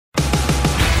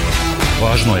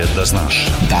Važno je da znaš.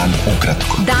 Dan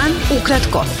ukratko. Dan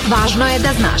ukratko. Važno je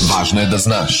da znaš. Važno je da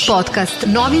znaš. Podcast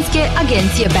novinske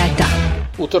agencije Beta.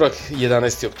 Utorak,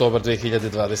 11. oktobar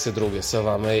 2022. Sa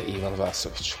vama je Ivan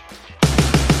Vasović.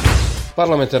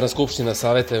 Parlamentarna skupština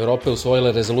Saveta Evrope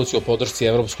usvojila rezoluciju o podršci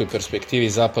evropskoj perspektivi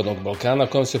Zapadnog Balkana,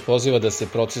 kojom se poziva da se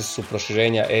procesu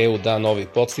proširenja EU da novi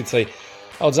podsticaj,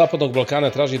 a od Zapadnog Balkana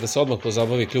traži da se odmah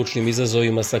pozabavi ključnim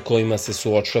izazovima sa kojima se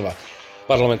suočava.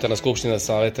 Parlamentarna skupština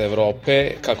Saveta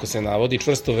Evrope, kako se navodi,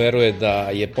 čvrsto veruje da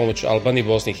je pomoć Albaniji,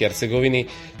 Bosni i Hercegovini,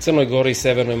 Crnoj Gori,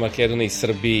 Severnoj Makedoniji,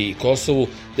 Srbiji i Kosovu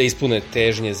da ispune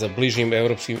težnje za bližim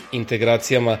evropskim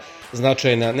integracijama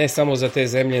značajna ne samo za te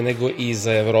zemlje nego i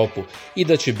za Evropu i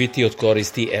da će biti od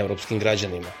koristi evropskim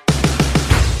građanima.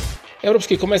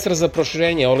 Evropski komesar za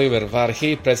proširenje Oliver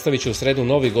Varhej predstavit će u sredu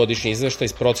novi godišnji izveštaj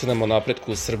s procenama o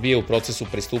napretku Srbije u procesu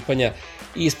pristupanja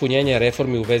i ispunjenja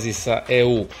reformi u vezi sa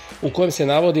EU, u kojem se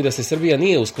navodi da se Srbija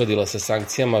nije uskladila sa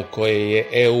sankcijama koje je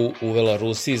EU uvela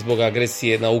Rusiji zbog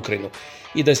agresije na Ukrajinu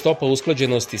i da je stopa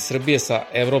usklađenosti Srbije sa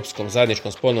evropskom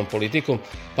zajedničkom spoljnom politikom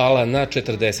pala na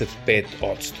 45%.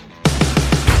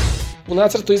 U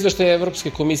nacrtu izveštaja Evropske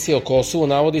komisije o Kosovu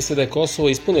navodi se da je Kosovo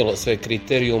ispunilo sve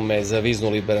kriterijume za viznu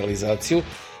liberalizaciju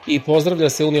i pozdravlja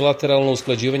se unilateralno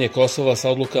usklađivanje Kosova sa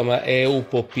odlukama EU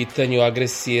po pitanju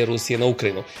agresije Rusije na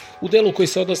Ukrajinu. U delu koji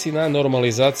se odnosi na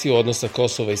normalizaciju odnosa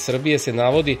Kosova i Srbije se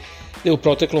navodi da je u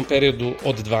proteklom periodu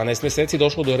od 12 meseci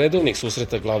došlo do redovnih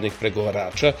susreta glavnih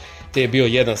pregovarača, te je bio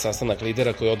jedan sastanak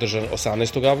lidera koji je održan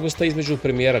 18. avgusta između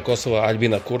premijera Kosova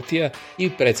Aljbina Kurtija i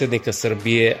predsjednika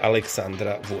Srbije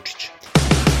Aleksandra Vučića.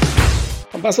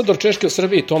 Ambasador Češke u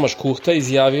Srbiji Tomaš Kuhta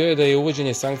izjavio je da je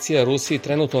uvođenje sankcija Rusiji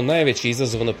trenutno najveći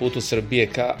izazov na putu Srbije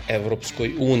ka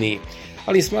Evropskoj uniji,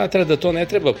 ali smatra da to ne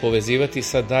treba povezivati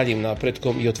sa daljim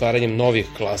napretkom i otvaranjem novih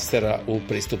klastera u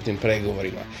pristupnim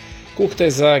pregovorima. Kuhta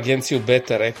je za agenciju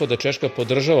Beta rekao da Češka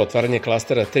podržava otvaranje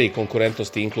klastera 3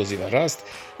 konkurentnost i inkluzivan rast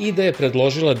i da je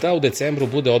predložila da u decembru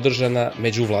bude održana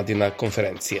međuvladina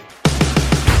konferencija.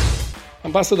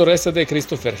 Ambasador SAD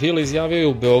Christopher Hill izjavio je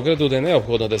u Beogradu da je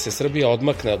neophodno da se Srbija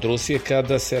odmakne od Rusije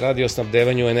kada se radi o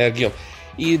snabdevanju energijom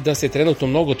i da se trenutno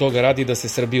mnogo toga radi da se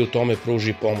Srbiji u tome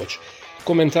pruži pomoć.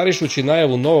 Komentarišući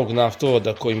najavu novog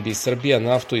naftovoda kojim bi Srbija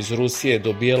naftu iz Rusije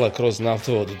dobijala kroz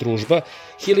naftovod Družba,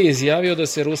 Hill je izjavio da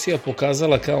se Rusija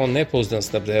pokazala kao nepouzdan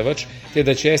snabdevač, te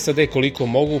da će SAD koliko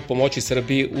mogu pomoći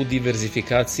Srbiji u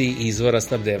diverzifikaciji izvora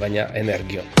snabdevanja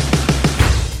energijom.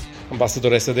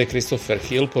 Ambasador SAD Christopher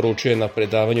Hill poručio je na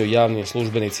predavanju javnim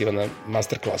službenicima na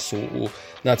masterklasu u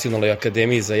Nacionalnoj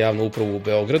akademiji za javnu upravu u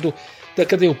Beogradu da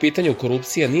kada je u pitanju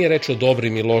korupcija nije reč o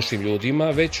dobrim i lošim ljudima,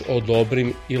 već o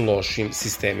dobrim i lošim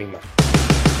sistemima.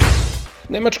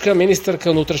 Nemačka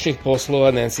ministarka unutrašnjih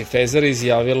poslova Nancy Faeser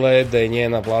izjavila je da je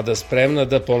njena vlada spremna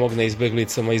da pomogne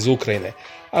izbeglicama iz Ukrajine,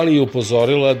 ali je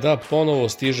upozorila da ponovo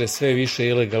stiže sve više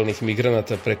ilegalnih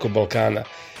migranata preko Balkana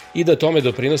i da tome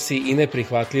doprinosi i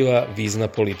neprihvatljiva vizna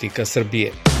politika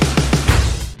Srbije.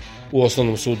 U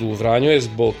Osnovnom sudu u Vranju je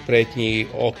zbog pretnji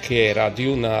OK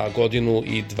radiju na 1 godinu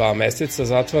i 2 meseca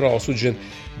zatvora osuđen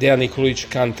Dejan Nikolić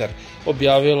Kantar,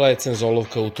 objavila je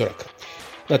Cenzolovka utorak.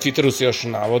 Na Twitteru se još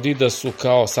navodi da su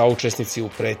kao saučesnici u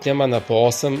pretnjama na po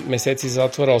 8 meseci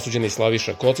zatvora osuđeni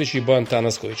Slaviša Kocić i Bojan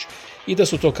Tanasković i da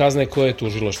su to kazne koje je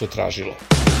tužilaštvo tražilo.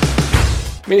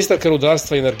 Ministarka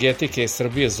rudarstva i energetike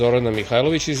Srbije Zorana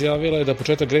Mihajlović izjavila je da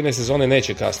početak grejne sezone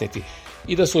neće kasniti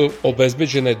i da su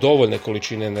obezbeđene dovoljne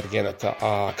količine energenata,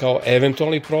 a kao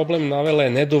eventualni problem navela je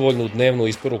nedovoljnu dnevnu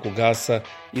isporuku gasa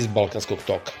iz Balkanskog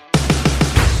toka.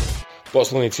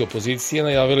 Poslanici opozicije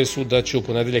najavili su da će u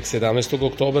ponedeljak 17.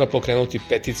 oktobra pokrenuti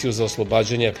peticiju za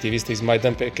oslobađanje aktivista iz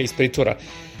Majdanpeka iz pritvora,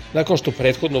 nakon što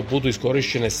prethodno budu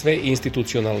iskorišćene sve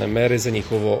institucionalne mere za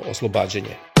njihovo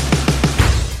oslobađanje.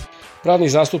 Pravni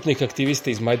zastupnik aktivista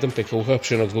iz Majdanpeka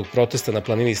uhapšenog zbog protesta na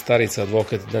planini Starica,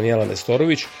 advokat Danijela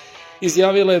Nestorović,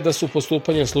 izjavila je da su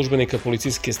postupanjem službenika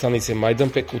policijske stanice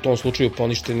Majdanpek u tom slučaju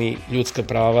poništeni ljudska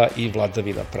prava i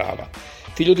vladavina prava.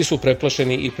 Ti ljudi su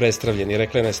preplašeni i prestravljeni,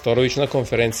 rekla je Nestorović na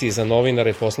konferenciji za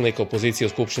novinare poslanika opozicije u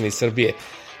Skupštini Srbije,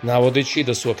 navodeći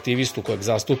da su aktivistu kojeg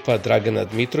zastupa Dragana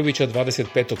Dmitrovića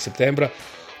 25. septembra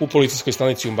u policijskoj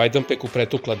stanici u Majdanpeku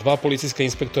pretukla 2 policijska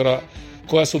inspektora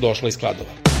koja su došla iz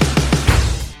Kladova.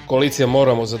 Koalicija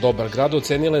Moramo za dobar grad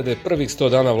ocenila je da je prvih 100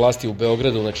 dana vlasti u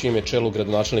Beogradu, na čijem je čelu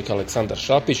gradonačelnik Aleksandar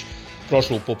Šapić,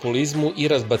 prošlo u populizmu i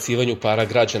razbacivanju para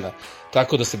građana,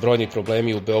 tako da se brojni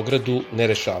problemi u Beogradu ne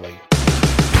rešavaju.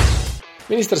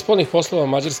 Ministar spoljnih poslova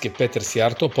Mađarske Peter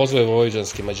Sjarto pozvao je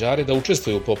vojvođanske Mađare da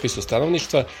učestvuju u popisu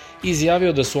stanovništva i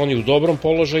izjavio da su oni u dobrom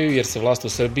položaju jer se vlast u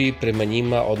Srbiji prema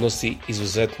njima odnosi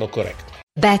izuzetno korektno.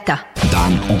 Beta.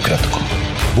 Dan ukratko.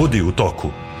 Budi u toku.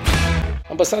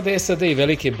 Ambasade SAD i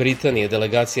Velike Britanije,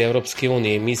 delegacija Evropske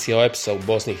unije i misija OEBS-a u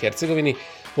Bosni i Hercegovini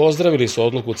pozdravili su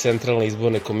odluku Centralne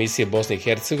izborne komisije Bosne i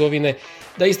Hercegovine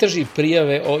da istraži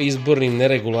prijave o izbornim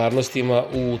neregularnostima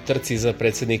u trci za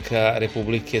predsjednika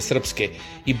Republike Srpske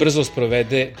i brzo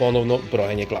sprovede ponovno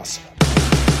brojanje glasova.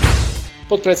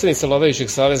 Potpredsednica vladajućeg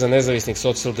Saveza nezavisnih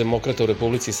socijaldemokrata u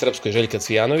Republici Srpskoj Željka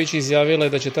Cvijanović izjavila je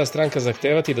da će ta stranka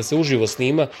zahtevati da se uživo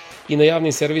snima i na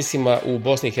javnim servisima u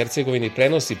Bosni i Hercegovini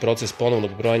prenosi proces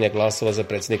ponovnog brojanja glasova za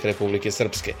predsjednika Republike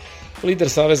Srpske. Lider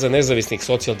Saveza nezavisnih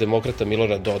socijaldemokrata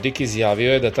Milorad Dodik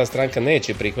izjavio je da ta stranka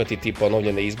neće prihvatiti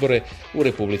ponovljene izbore u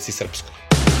Republici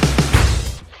Srpskoj.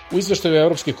 U izveštaju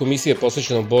Evropske komisije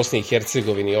posvećenom Bosni i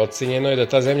Hercegovini ocenjeno je da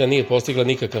ta zemlja nije postigla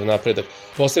nikakav napredak,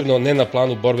 posebno ne na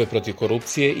planu borbe protiv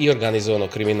korupcije i organizovanog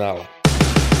kriminala.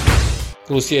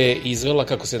 Rusija je izvela,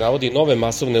 kako se navodi, nove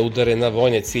masovne udare na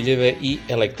vojne ciljeve i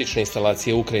električne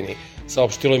instalacije u Ukrajini,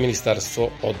 saopštilo je Ministarstvo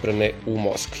odbrane u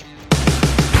Moskvi.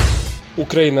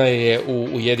 Ukrajina je u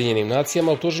Ujedinjenim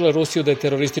nacijama optužila Rusiju da je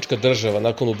teroristička država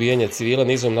nakon ubijanja civila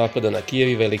nizom napada na Kijev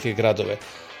i velike gradove.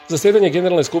 Zasedanje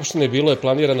Generalne skupštine bilo je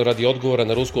planirano radi odgovora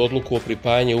na rusku odluku o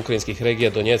pripajanju ukrajinskih regija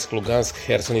Donjeck, Lugansk,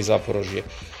 Herson i Zaporožje.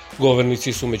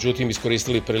 Govornici su međutim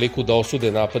iskoristili priliku da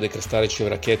osude napade krstaričnim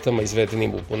raketama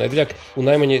izvedenim u ponedeljak u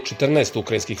najmanje 14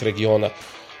 ukrajinskih regiona,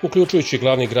 uključujući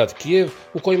glavni grad Kijev,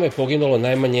 u kojima je poginulo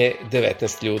najmanje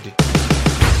 19 ljudi.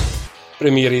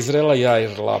 Premijer Izraela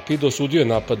Jair Lapid osudio je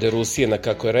napade Rusije na,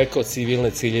 kako je rekao,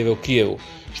 civilne ciljeve u Kijevu,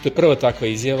 što je prva takva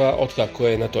izjava od kako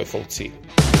je na toj funkciji.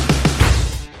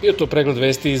 Bio to pregled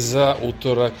vesti za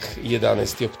utorak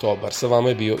 11. oktobar. Sa vama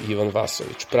je bio Ivan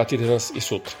Vasović. Pratite nas i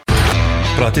sutra.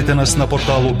 Pratite nas na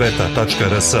portalu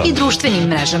beta.rs i društvenim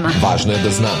mrežama. Važno je da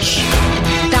znaš.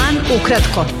 Dan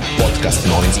ukratko. Podcast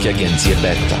novinske agencije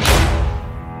Beta.